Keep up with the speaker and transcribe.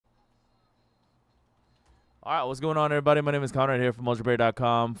All right, what's going on, everybody? My name is Conrad here from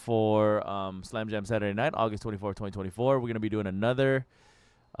Mojobreak.com for Slam Jam Saturday night, August 24th, 2024. We're going to be doing another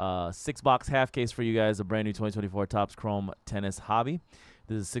six-box half case for you guys, a brand new 2024 Topps Chrome Tennis Hobby.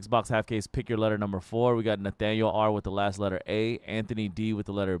 This is a six-box half case. Pick your letter number 4. We got Nathaniel R with the last letter A, Anthony D with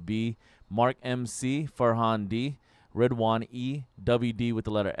the letter B, Mark MC, Farhan D, Redwan E, WD with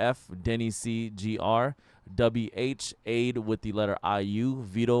the letter F, Denny C, GR, WH, Aid with the letter IU,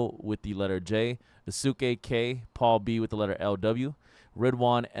 Vito with the letter J, Isuke K, Paul B with the letter LW,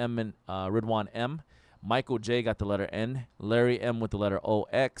 Ridwan M and Ridwan M, Michael J got the letter N, Larry M with the letter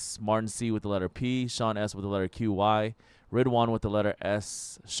OX, Martin C with the letter P, Sean S with the letter QY, Ridwan with the letter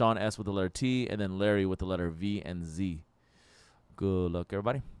S, Sean S with the letter T, and then Larry with the letter V and Z. Good luck,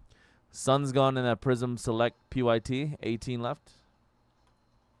 everybody. Sun's gone in that Prism Select PYT, 18 left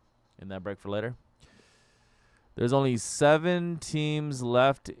in that break for later. There's only 7 teams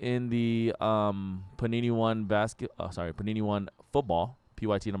left in the Panini One Panini One football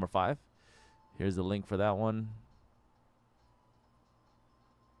PYT number 5. Here's the link for that one.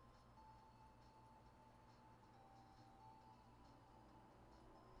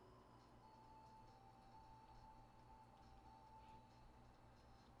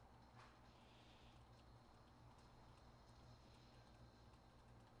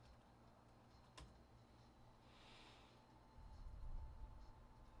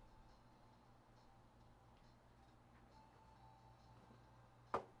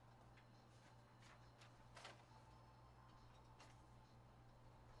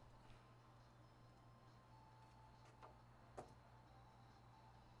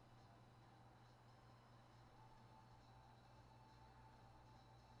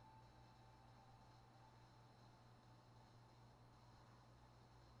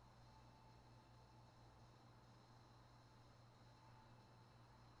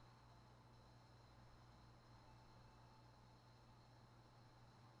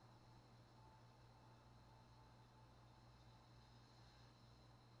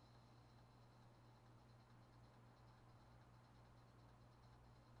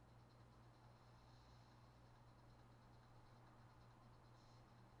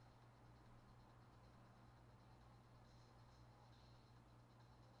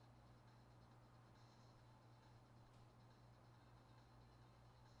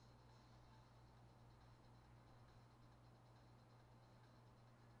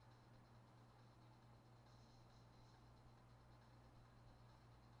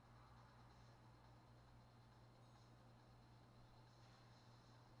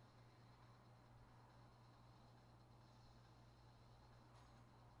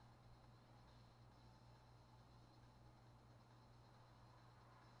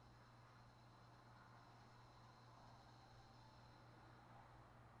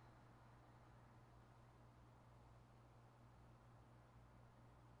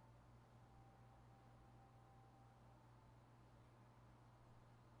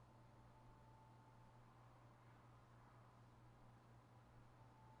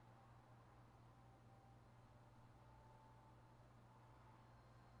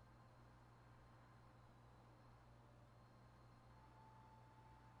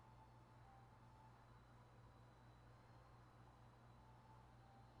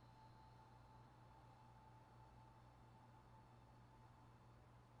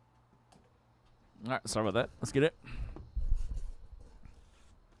 All right, sorry about that. Let's get it.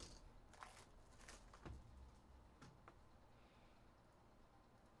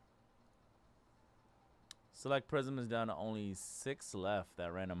 Select Prism is down to only 6 left,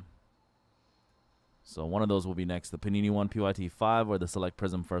 that random. So one of those will be next. The Panini One PYT 5 or the Select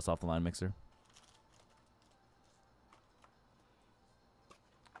Prism first off the line mixer.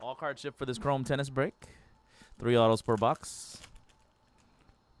 All card ship for this Chrome Tennis break. 3 autos per box.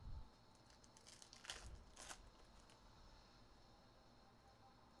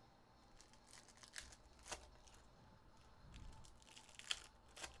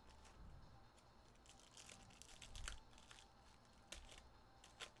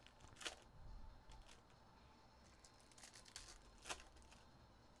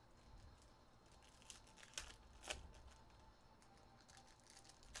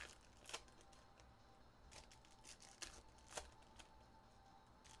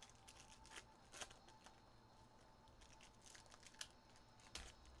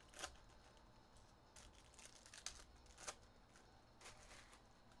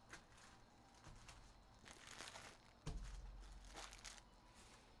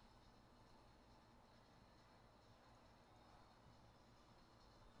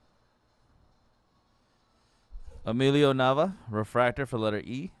 Emilio Nava, refractor for letter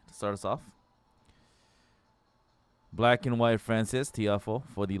E to start us off. Black and white Francis Tiafo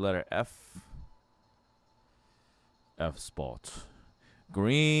for the letter F. F spot.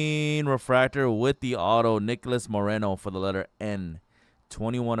 Green refractor with the auto, Nicholas Moreno for the letter N.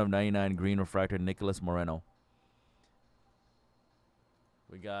 21 of 99 green refractor, Nicholas Moreno.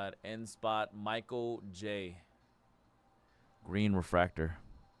 We got N spot, Michael J. Green refractor.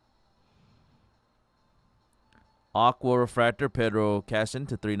 Aqua refractor, Pedro Cashin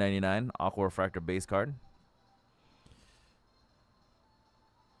to 399. Aqua refractor base card.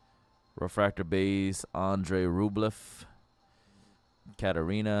 Refractor base, Andre Rublev.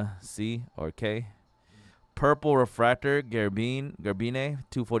 Katarina C or K. Purple refractor, Gerbine,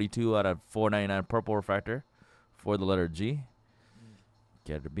 242 out of 499. Purple refractor for the letter G.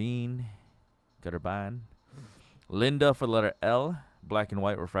 Gerbine. Linda for the letter L, black and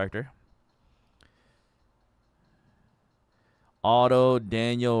white refractor. Auto,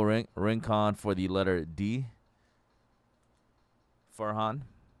 Daniel Rincon for the letter D. Farhan.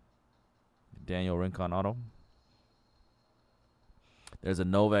 Daniel Rincon auto. There's a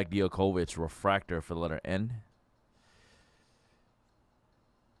Novak Djokovic refractor for the letter N.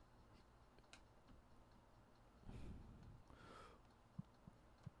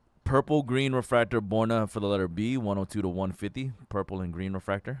 Purple green refractor, Borna for the letter B, 102 to 150. Purple and green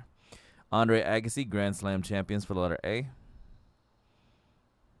refractor. Andre Agassi, Grand Slam champions for the letter A.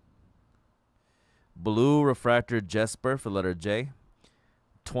 Blue refractor, Jesper for the letter J.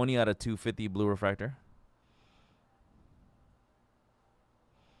 20 out of 250 blue refractor.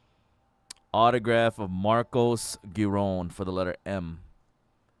 Autograph of Marcos Giron for the letter M.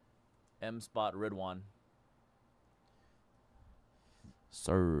 M spot, Ridwan.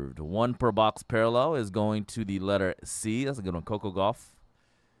 Served. 1 per box parallel is going to the letter C. That's a good one. Coco Golf.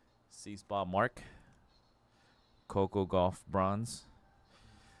 C spot, Mark. Coco Golf bronze.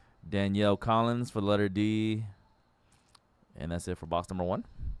 Danielle Collins for the letter D. And that's it for box number 1.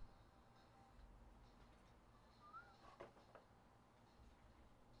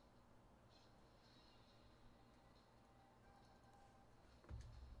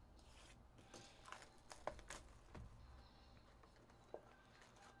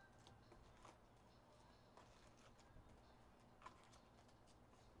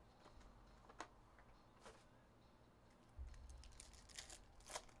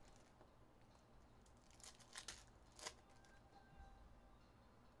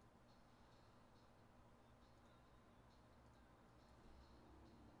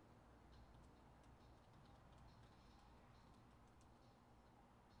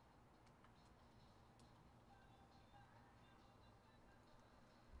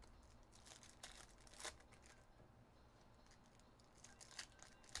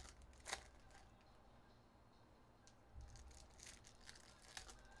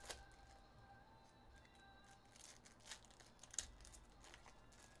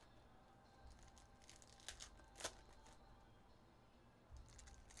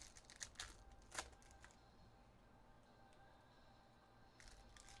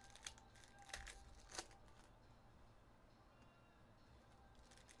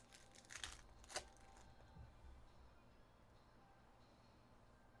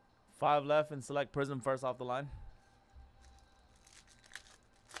 Five left and select Prism first off the line.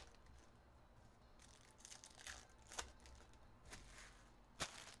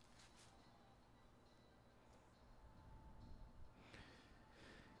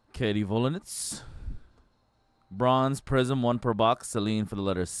 Katie Volinitz. Bronze Prism, 1 per box. Celine for the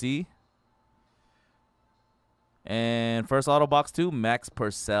letter C. And first auto box 2, Max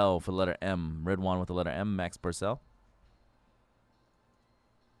Purcell for the letter M. Ridwan with the letter M, Max Purcell.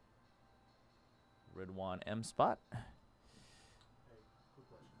 Ridwan M spot. Hey, quick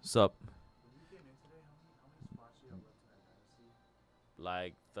question. Sup? When you came in today, how many spots do you have left in that dynasty?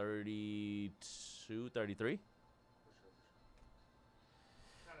 Like 32, 33. For sure.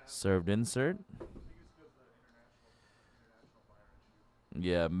 Served insert. I think it's because the international buyer issue.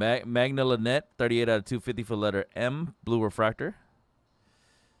 Yeah, Magna Lynette, 38 out of 250 for letter M, blue refractor.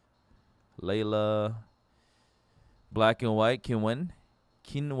 Layla, black and white, Kinwen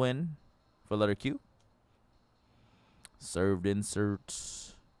for letter Q. Served insert.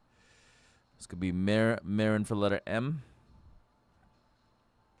 This could be Marin for letter M.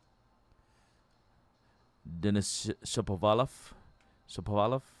 Denis Shapovalov.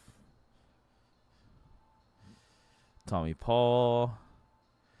 Tommy Paul.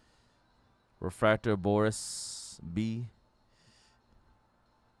 Refractor Boris B.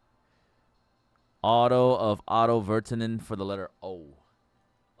 Auto of Otto Vertinen for the letter O.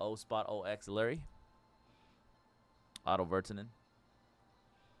 O spot OX Larry. Otto Vertinen.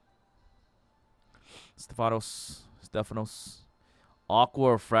 Stefanos.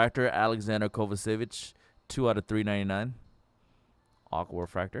 Aqua Refractor, Alexander Kovacevic, 2 out of 399. Aqua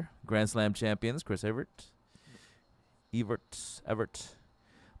Refractor. Grand Slam champions, Chris Evert.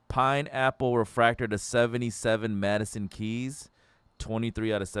 Pineapple Refractor to 77, Madison Keys,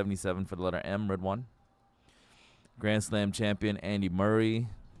 23 out of 77 for the letter M, red 1. Grand Slam champion, Andy Murray.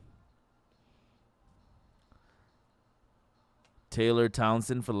 Taylor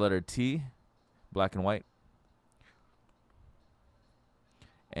Townsend for the letter T, black and white.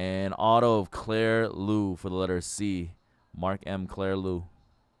 And auto of Claire Liu for the letter C, Mark M. Claire Liu.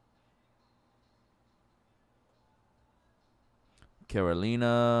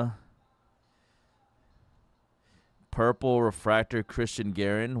 Carolina. Purple Refractor, Christian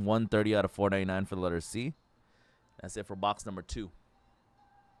Guerin, 130 out of 499 for the letter C. That's it for box number 2.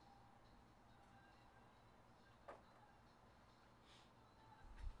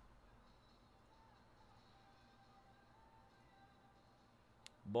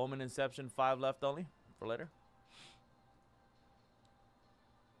 Bowman Inception, 5 left only for later.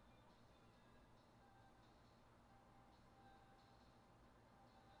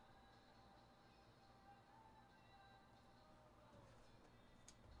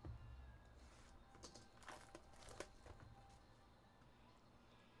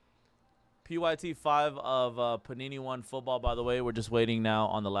 PYT 5 of Panini 1 football, by the way. We're just waiting now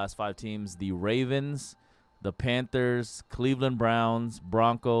on the last 5 teams. The Ravens, the Panthers, Cleveland Browns,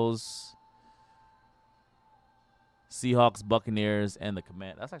 Broncos, Seahawks, Buccaneers, and the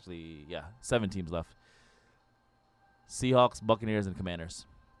Command. That's actually, 7 teams left. Seahawks, Buccaneers, and Commanders.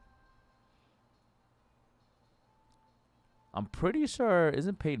 I'm pretty sure,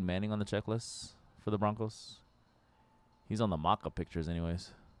 isn't Peyton Manning on the checklist for the Broncos? He's on the mock-up pictures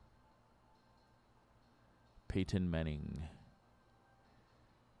anyways. Peyton Manning.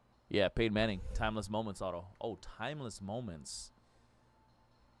 Yeah, Peyton Manning. Timeless Moments auto. Oh, Timeless Moments.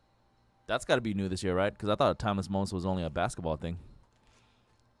 That's got to be new this year, right? Because I thought Timeless Moments was only a basketball thing.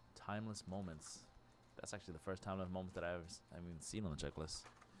 Timeless Moments. That's actually the first Timeless Moments that I've even seen on the checklist.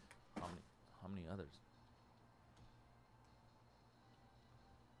 How many others?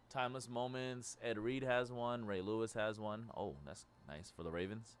 Timeless Moments. Ed Reed has one. Ray Lewis has one. Oh, that's nice for the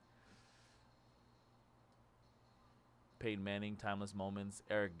Ravens. Peyton Manning, Timeless Moments.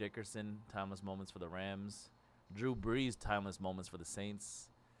 Eric Dickerson, Timeless Moments for the Rams. Drew Brees, Timeless Moments for the Saints.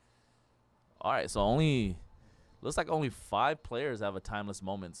 All right, so looks like only 5 players have a Timeless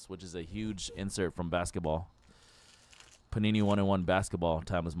Moments, which is a huge insert from basketball. Panini 1-in-1 basketball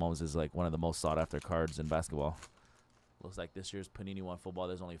Timeless Moments is like one of the most sought after cards in basketball. Looks like this year's Panini 1 football,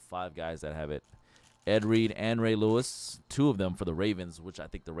 there's only 5 guys that have it. Ed Reed and Ray Lewis, 2 of them for the Ravens, which I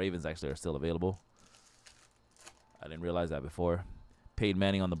think the Ravens actually are still available. I didn't realize that before. Peyton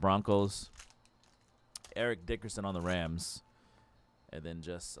Manning on the Broncos. Eric Dickerson on the Rams. And then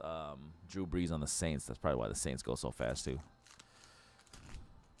just Drew Brees on the Saints. That's probably why the Saints go so fast, too.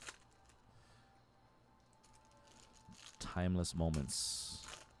 Timeless Moments.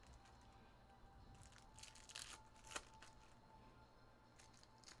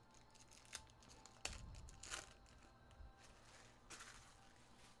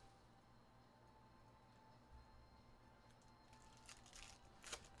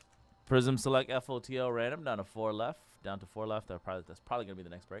 Prism Select FOTL random down to 4 left. Down to 4 left. That's probably going to be the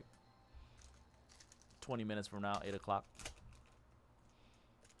next break. 20 minutes from now, 8 o'clock.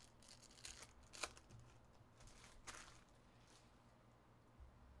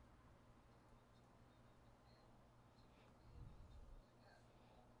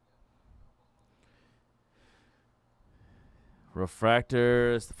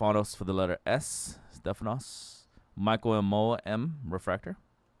 Refractor, Stefanos for the letter S. Stefanos. Michael M. Refractor.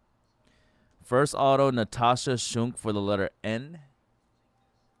 First auto, Natasha Schunk for the letter N.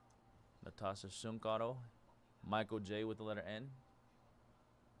 Natasha Schunk auto. Michael J with the letter N.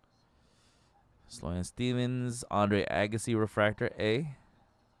 Sloan Stevens. Andre Agassi Refractor A.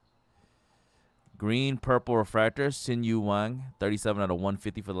 Green Purple Refractor, Xin Yu Wang. 37 out of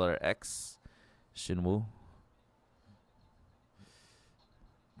 150 for the letter X. Shinwoo.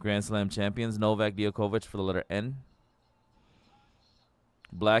 Grand Slam champions, Novak Djokovic for the letter N.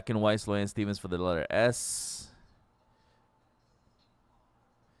 Black and white, Sloan Stevens for the letter S.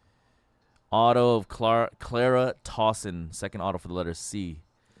 Auto of Clara Towson. Second auto for the letter C.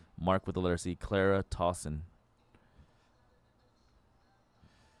 Mark with the letter C. Clara Towson.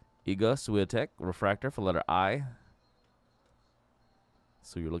 Iga Swiatek Refractor for letter I.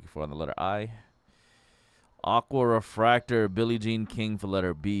 So you're looking for on the letter I. Aqua Refractor, Billie Jean King for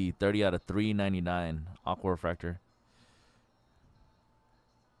letter B. 30 out of 399. Aqua Refractor.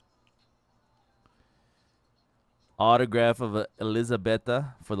 Autograph of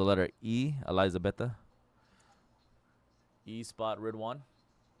Elizabetta for the letter E. Elizabetta. E spot Ridwan.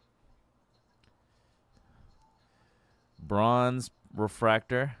 Bronze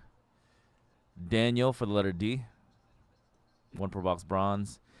refractor. Daniel for the letter D. 1 per box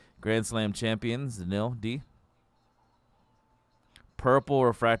bronze. Grand Slam champions, nil, D. Purple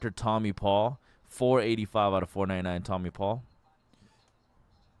refractor Tommy Paul. 485 out of 499 Tommy Paul.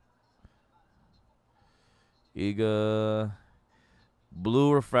 Iga.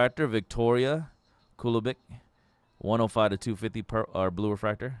 Blue refractor Victoria Kulubik. 105 to 250 blue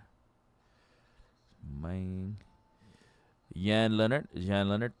refractor. Mine. Jan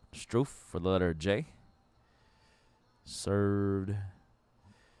Leonard Struff for the letter J. Served.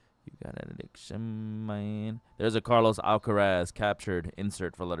 You got an addiction, man. There's a Carlos Alcaraz captured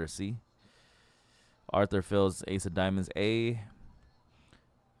insert for letter C. Arthur Phil's Ace of Diamonds A.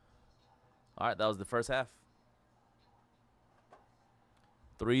 All right, that was the first half.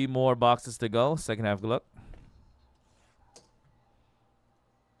 3 more boxes to go. Second half, good luck.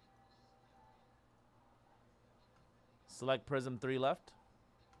 Select Prism 3 left.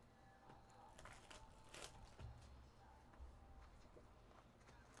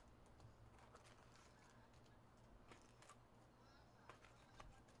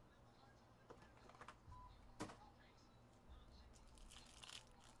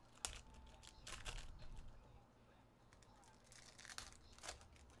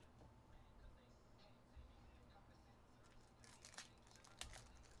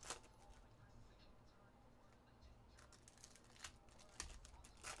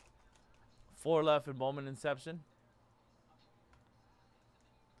 Four left in Bowman Inception.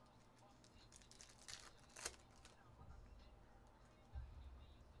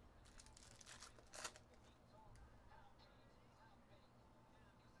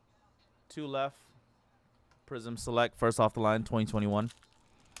 Two left. Prism Select, first off the line, 2021.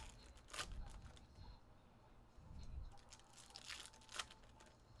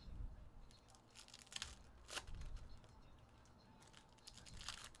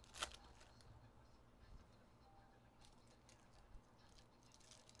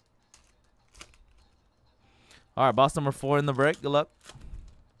 All right, box number 4 in the break. Good luck.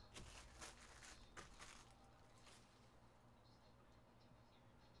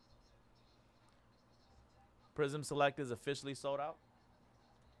 Prism Select is officially sold out.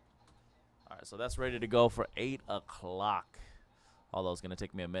 All right, so that's ready to go for 8 o'clock. Although it's going to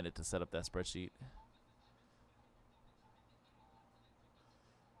take me a minute to set up that spreadsheet.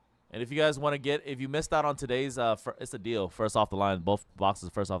 And if you guys want to get, if you missed out on today's, it's a deal, first off the line, both boxes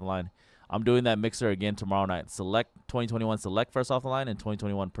first off the line. I'm doing that mixer again tomorrow night. Select 2021 Select first off the line and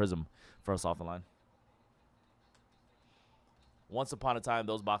 2021 Prism first off the line. Once upon a time,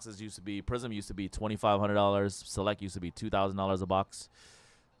 those boxes used to be, Prism used to be $2,500. Select used to be $2,000 a box.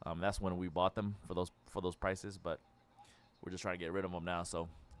 That's when we bought them for those prices, but we're just trying to get rid of them now. So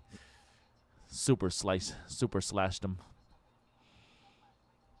super slashed them.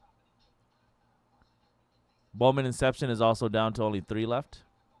 Bowman Inception is also down to only 3 left.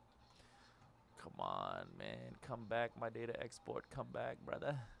 Come on, man. Come back, my data export. Come back,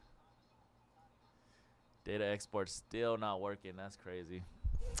 brother. Data export still not working. That's crazy.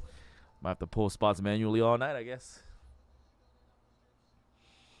 Might have to pull spots manually all night, I guess.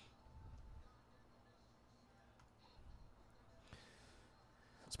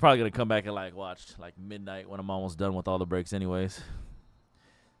 It's probably going to come back at watch midnight when I'm almost done with all the breaks anyways.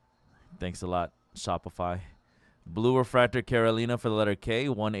 Thanks a lot, Shopify. Blue refractor Carolina for the letter K.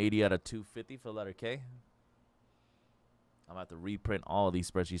 180 out of 250 for the letter K. I'm going to have to reprint all of these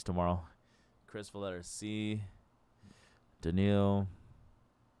spreadsheets tomorrow. Chris for the letter C. Daniil.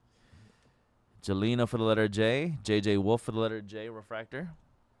 Jelena for the letter J. JJ Wolf for the letter J refractor.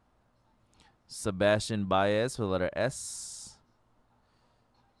 Sebastian Baez for the letter S.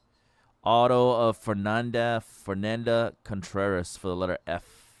 Auto of Fernanda Contreras for the letter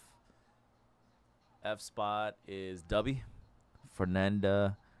F. F spot is W.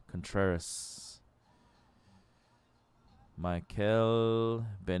 Fernanda Contreras. Michael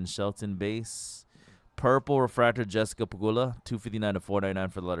Ben Shelton base. Purple refractor Jessica Pegula, 259 to 499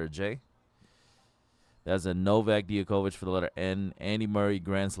 for the letter J. That's a Novak Djokovic for the letter N. Andy Murray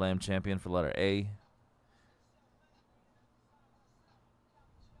Grand Slam champion for the letter A.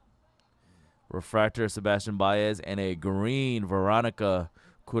 Refractor Sebastian Baez and a green Veronica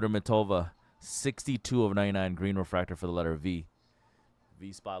Kudermetova. 62 of 99 green refractor for the letter V.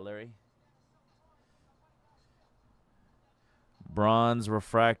 V spot Larry. Bronze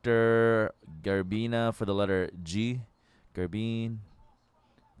refractor Garbina for the letter G. Garbine.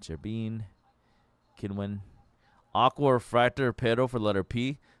 Kinwin. Aqua Refractor Pedro for the letter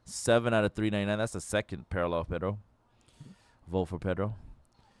P. 7 out of 399. That's the second parallel Pedro. Vote for Pedro.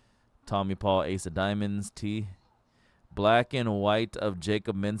 Tommy Paul Ace of Diamonds T. Black and White of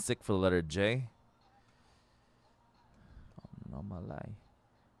Jacob Minsick for the letter J. No my lie.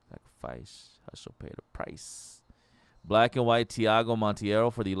 Sacrifice. I shall pay the price. Black and White Tiago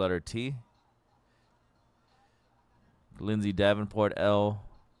Monteiro for the letter T. Lindsay Davenport L.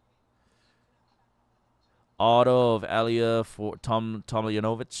 Auto of Alia for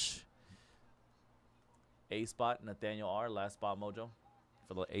Tomljanovic. A spot, Nathaniel R. Last spot, Mojo.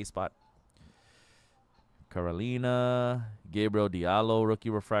 For the A spot. Carolina. Gabriel Diallo, rookie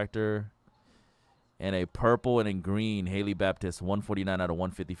refractor. And a purple and a green, Haley Baptist, 149 out of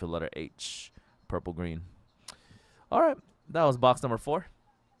 150 for the letter H. Purple green. All right, that was box number 4.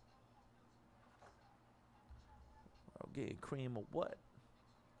 Okay, cream of what?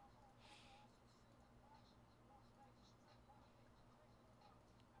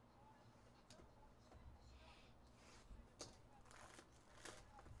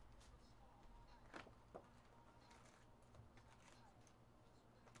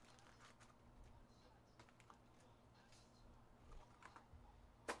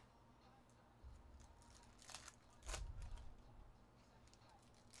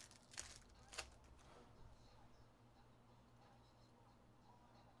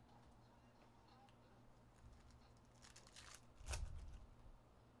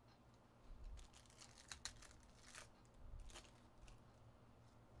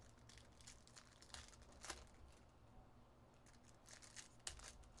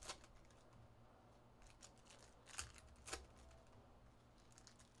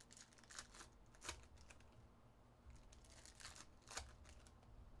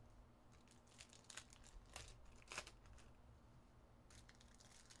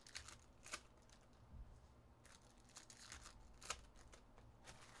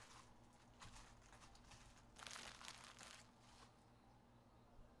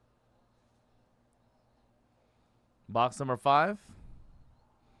 Box number 5.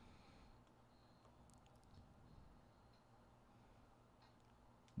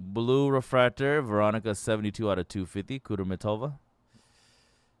 Blue refractor, Veronica, 72 out of 250, Kudermetova.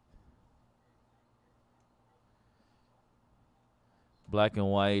 Black and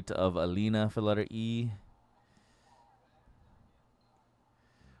white of Alina for letter E.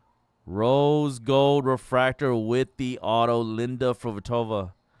 Rose gold refractor with the auto, Linda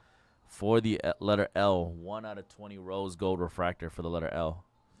Fruvatova for the letter L. 1 out of 20 rose gold refractor for the letter L.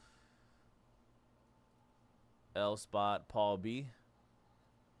 L spot, Paul B.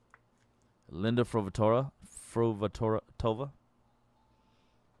 Linda Fruvatova.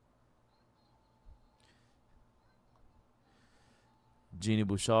 Jeannie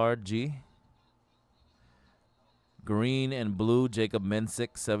Bouchard, G. Green and blue, Jacob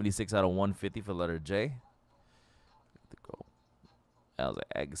Mensick, 76 out of 150 for letter J. That was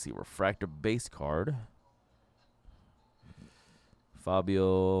an Agassi refractor base card.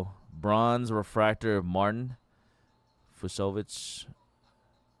 Fabio bronze refractor Martin Fusovic,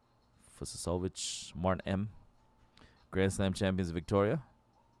 Martin M. Grand Slam champions Victoria.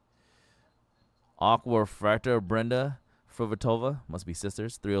 Aqua refractor Brenda Fruvatova, must be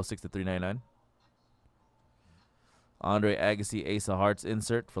sisters, 306 to 399. Andre Agassi Ace of Hearts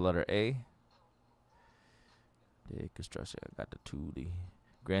insert for letter A. Construction, I got the 2. The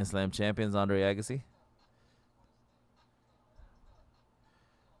Grand Slam champions Andre Agassi.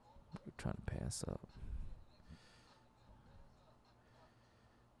 We're trying to pass up.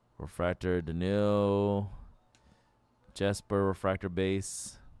 Refractor Danil. Jesper refractor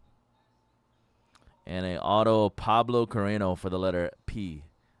base. And a auto Pablo Carreno for the letter P.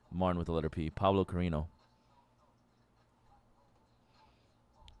 Martin with the letter P. Pablo Carreno.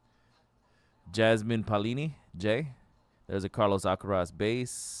 Jasmine Palini, J. There's a Carlos Alcaraz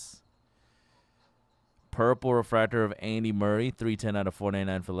base. Purple refractor of Andy Murray, 310 out of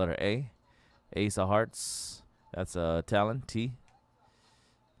 499 for the letter A. Ace of Hearts, that's a Talon, T.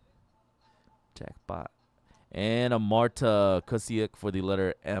 Jackpot. And a Marta Kusiak for the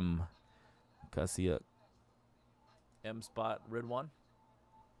letter M. Kusiak. M spot, red 1.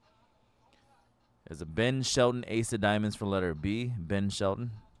 There's a Ben Shelton Ace of Diamonds for letter B. Ben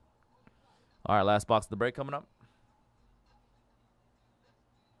Shelton. All right, last box of the break coming up.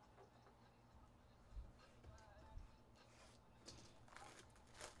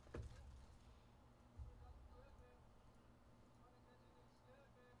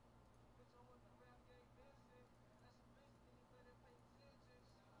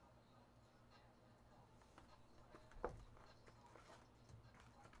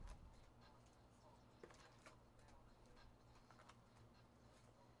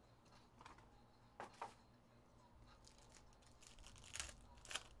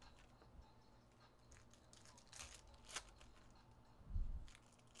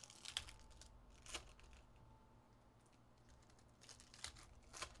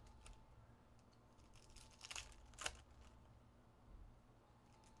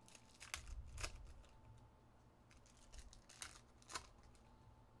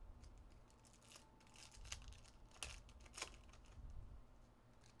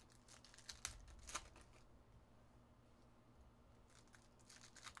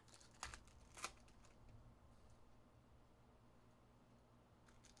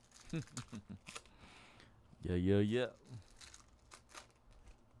 Yeah.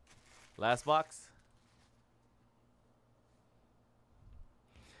 Last box.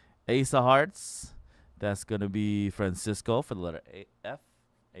 Ace of Hearts. That's going to be Francisco for the letter F.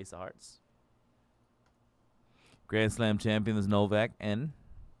 Ace of Hearts. Grand Slam champion is Novak, N.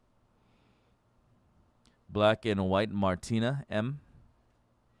 Black and white Martina, M.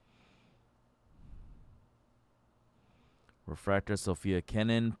 Refractor Sophia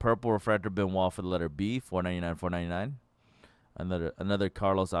Kenin. Purple refractor Benoit for the letter B, 499. Another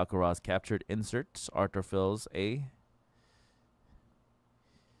Carlos Alcaraz captured insert. Arthur Phils, A.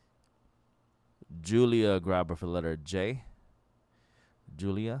 Julia Grabber for the letter J.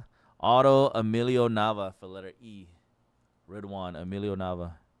 Julia. Auto Emilio Nava for letter E. Ridwan Emilio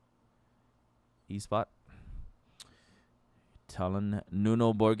Nava. E spot. Talon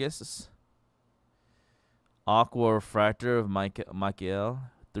Nuno Borges. Aqua Refractor of Michael.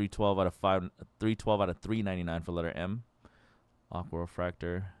 312 out of 399 for letter M. Aqua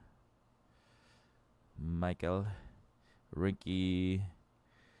Refractor. Michael. Rinky.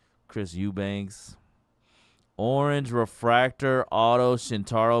 Chris Eubanks. Orange Refractor Auto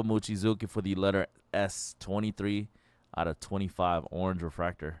Shintaro Mochizuki for the letter S. 23 out of 25. Orange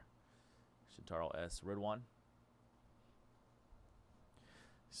Refractor. Shintaro S. Ridwan.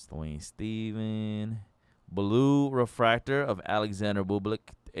 Steven. Blue Refractor of Alexander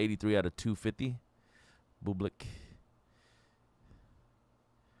Bublik. 83 out of 250. Bublik.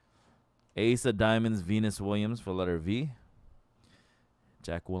 Ace of Diamonds Venus Williams for letter V.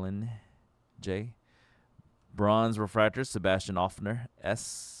 Jacqueline J. Bronze Refractor Sebastian Offner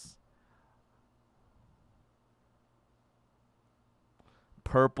S.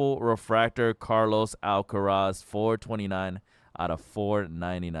 Purple Refractor Carlos Alcaraz 429 out of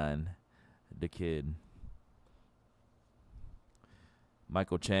 499. The kid.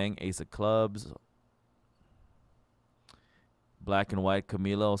 Michael Chang Ace of Clubs. Black and white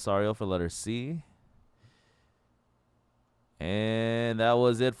Camilo Osario for letter C. And that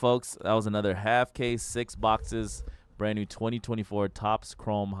was it, folks. That was another half case, 6 boxes, brand new 2024 Topps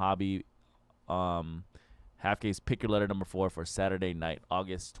Chrome Hobby half case. Pick your letter number 4 for Saturday night,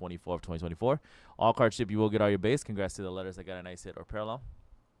 August 24th, 2024. All card ship, you will get all your base. Congrats to the letters that got a nice hit or parallel.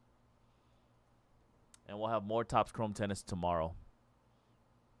 And we'll have more Topps Chrome tennis tomorrow.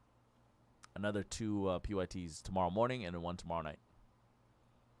 Another 2 PYTs tomorrow morning and then 1 tomorrow night.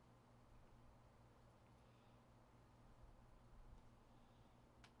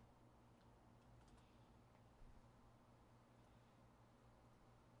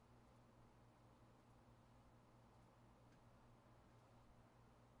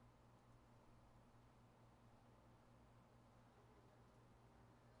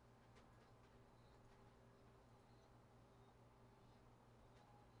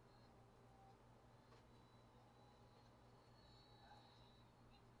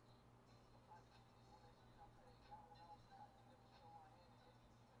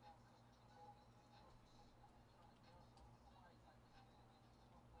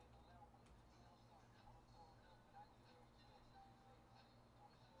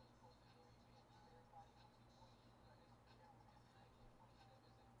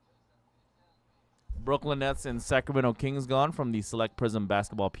 Brooklyn Nets and Sacramento Kings gone from the Select Prism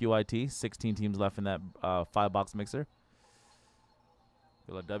Basketball PYT. 16 teams left in that 5-box mixer.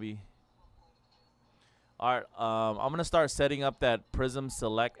 W. All right, I'm going to start setting up that Prism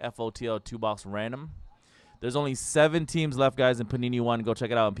Select FOTL 2-box random. There's only 7 teams left, guys, in Panini 1. Go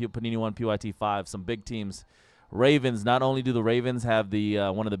check it out in Panini 1 PYT 5. Some big teams. Ravens. Not only do the Ravens have the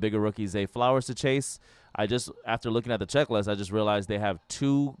one of the bigger rookies, Zay Flowers, to chase, after looking at the checklist, I just realized they have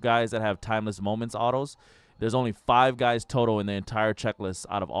 2 guys that have timeless moments autos. There's only 5 guys total in the entire checklist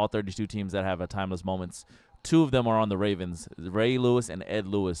out of all 32 teams that have a timeless moments. 2 of them are on the Ravens, Ray Lewis and Ed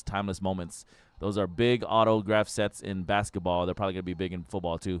Lewis, timeless moments. Those are big autograph sets in basketball. They're probably going to be big in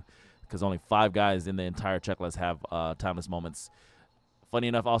football too, because only 5 guys in the entire checklist have timeless moments. Funny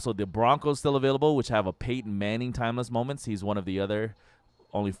enough, also the Broncos still available, which have a Peyton Manning timeless moments. He's one of the other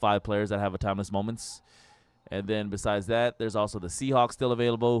only 5 players that have a timeless moments. And then besides that, there's also the Seahawks still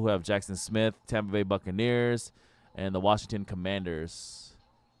available, who have Jackson Smith, Tampa Bay Buccaneers, and the Washington Commanders.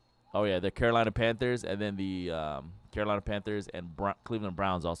 Oh, yeah, the Carolina Panthers, and then the Carolina Panthers and Cleveland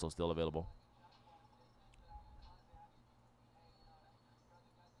Browns also still available.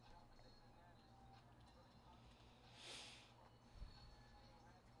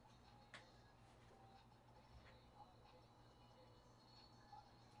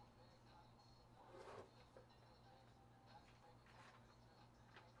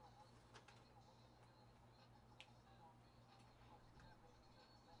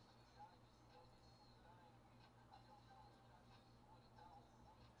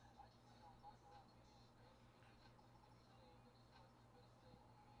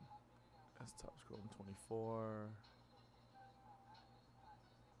 Topps Chrome 24.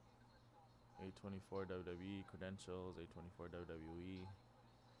 A24 WWE credentials. A24 WWE.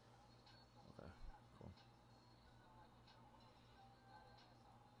 Okay, cool.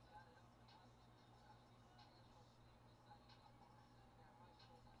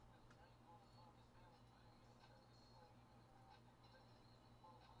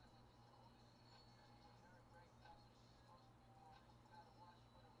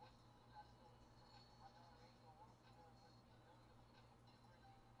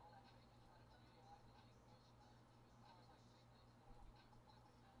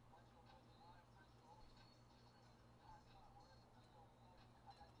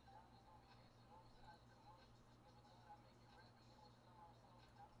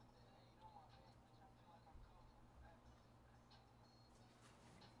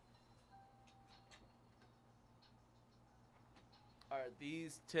 All right,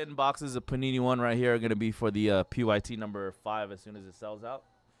 these 10 boxes of Panini One right here are going to be for the PYT number 5 as soon as it sells out.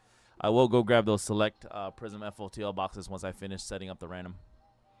 I will go grab those select Prism FOTL boxes once I finish setting up the random.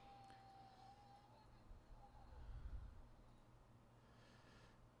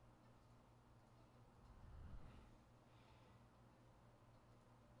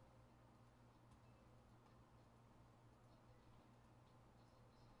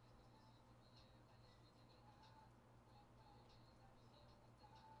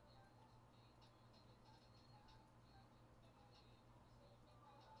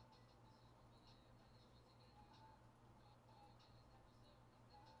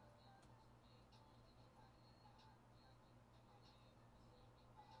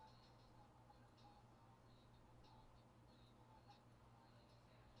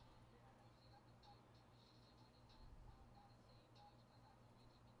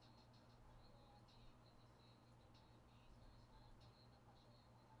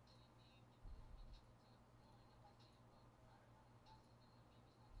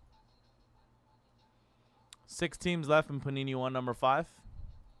 Six teams left in Panini One number 5.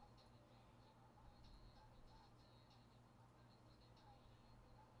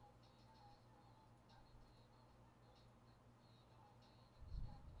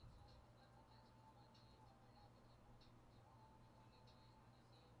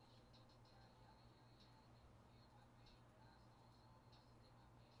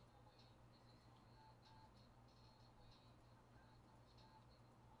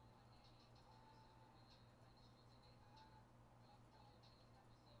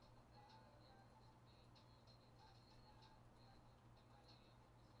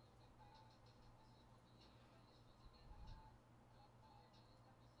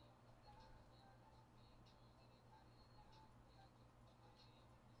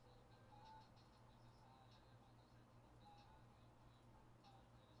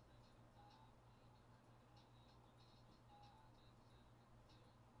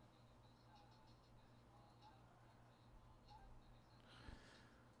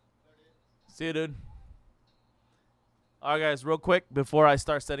 See you, dude. All right, guys, real quick, before I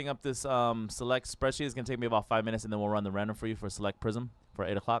start setting up this select spreadsheet, it's going to take me about 5 minutes, and then we'll run the random for you for select Prism for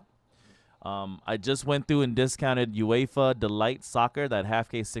 8 o'clock. I just went through and discounted UEFA Delight Soccer, that half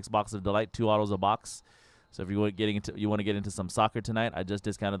case 6 boxes of Delight, 2 autos a box. So if you want to get into some soccer tonight, I just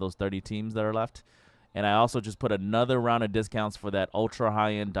discounted those 30 teams that are left. And I also just put another round of discounts for that ultra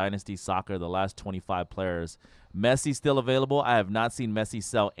high-end Dynasty Soccer, the last 25 players. Messi still available. I have not seen Messi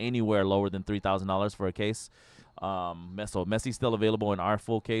sell anywhere lower than $3,000 for a case. So Messi's still available in our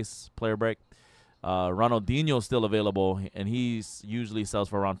full case player break. Ronaldinho's still available, and he usually sells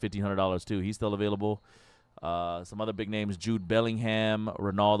for around $1,500 too. He's still available. Some other big names: Jude Bellingham,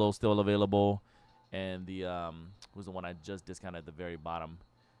 Ronaldo still available, and the who's the one I just discounted at the very bottom?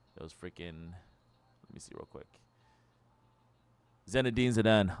 It was freaking. Let me see real quick. Zinedine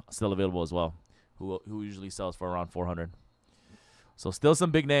Zidane still available as well, who usually sells for around $400. So still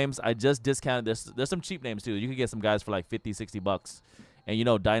some big names. I just discounted this. There's some cheap names too. You can get some guys for like 50, 60 bucks. And you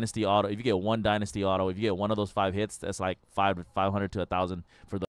know, Dynasty Auto, if you get one Dynasty Auto, if you get one of those 5 hits, that's like 500 to 1,000 for the